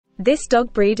This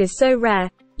dog breed is so rare,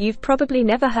 you've probably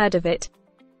never heard of it.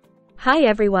 Hi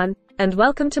everyone, and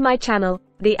welcome to my channel,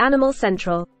 The Animal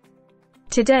Central.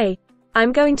 Today,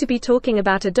 I'm going to be talking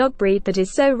about a dog breed that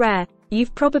is so rare,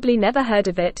 you've probably never heard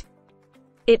of it.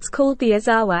 It's called the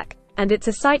Azawakh, and it's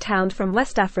a sighthound from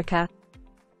West Africa.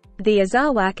 The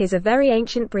Azawakh is a very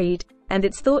ancient breed, and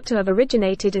it's thought to have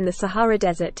originated in the Sahara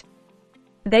Desert.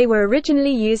 They were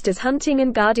originally used as hunting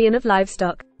and guardian of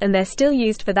livestock, and they're still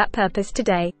used for that purpose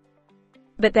today.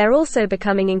 But they're also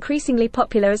becoming increasingly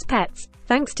popular as pets,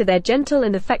 thanks to their gentle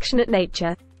and affectionate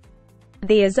nature.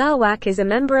 The Azawakh is a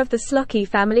member of the Sloki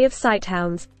family of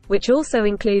sighthounds, which also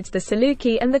includes the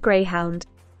Saluki and the Greyhound.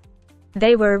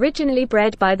 They were originally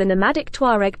bred by the nomadic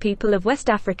Tuareg people of West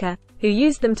Africa, who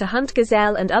used them to hunt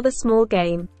gazelle and other small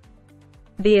game.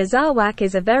 The Azawakh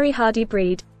is a very hardy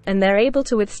breed, and they're able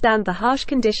to withstand the harsh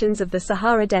conditions of the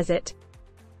Sahara Desert.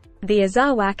 The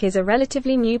Azawakh is a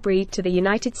relatively new breed to the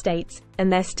United States,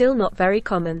 and they're still not very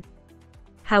common.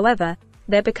 However,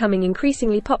 they're becoming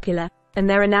increasingly popular, and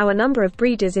there are now a number of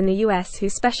breeders in the US who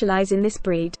specialize in this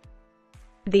breed.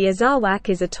 The Azawakh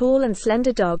is a tall and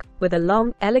slender dog, with a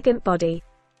long, elegant body.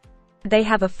 They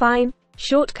have a fine,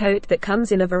 short coat that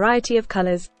comes in a variety of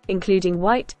colors, including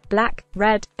white, black,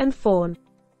 red, and fawn.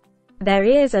 Their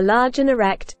ears are large and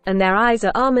erect, and their eyes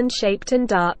are almond-shaped and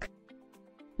dark.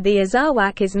 The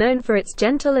Azawakh is known for its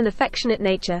gentle and affectionate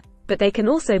nature, but they can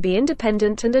also be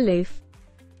independent and aloof.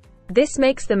 This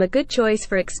makes them a good choice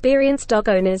for experienced dog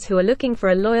owners who are looking for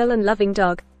a loyal and loving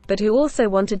dog, but who also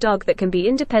want a dog that can be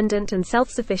independent and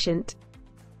self-sufficient.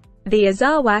 The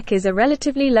Azawakh is a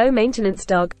relatively low-maintenance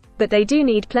dog, but they do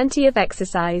need plenty of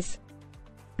exercise.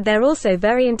 They're also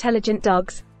very intelligent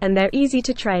dogs, and they're easy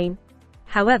to train.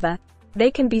 However, they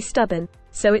can be stubborn,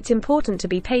 so it's important to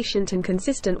be patient and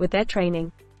consistent with their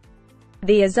training.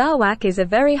 The Azawakh is a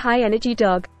very high-energy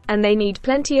dog, and they need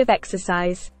plenty of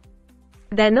exercise.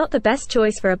 They're not the best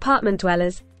choice for apartment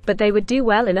dwellers, but they would do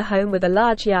well in a home with a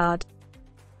large yard.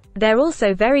 They're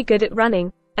also very good at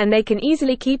running, and they can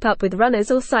easily keep up with runners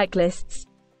or cyclists.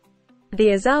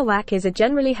 The Azawakh is a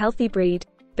generally healthy breed,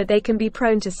 but they can be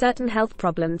prone to certain health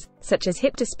problems, such as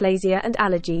hip dysplasia and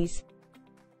allergies.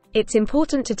 It's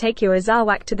important to take your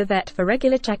Azawakh to the vet for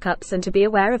regular checkups and to be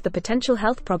aware of the potential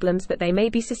health problems that they may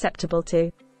be susceptible to.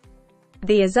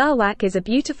 The Azawakh is a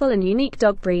beautiful and unique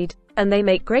dog breed, and they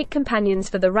make great companions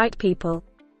for the right people.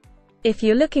 If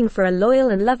you're looking for a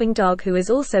loyal and loving dog who is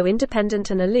also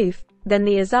independent and aloof, then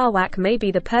the Azawakh may be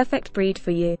the perfect breed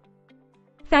for you.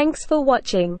 Thanks for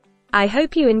watching. I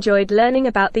hope you enjoyed learning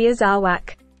about the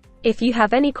Azawakh. If you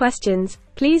have any questions,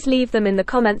 please leave them in the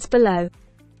comments below.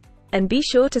 And be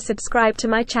sure to subscribe to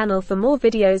my channel for more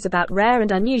videos about rare and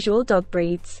unusual dog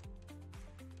breeds.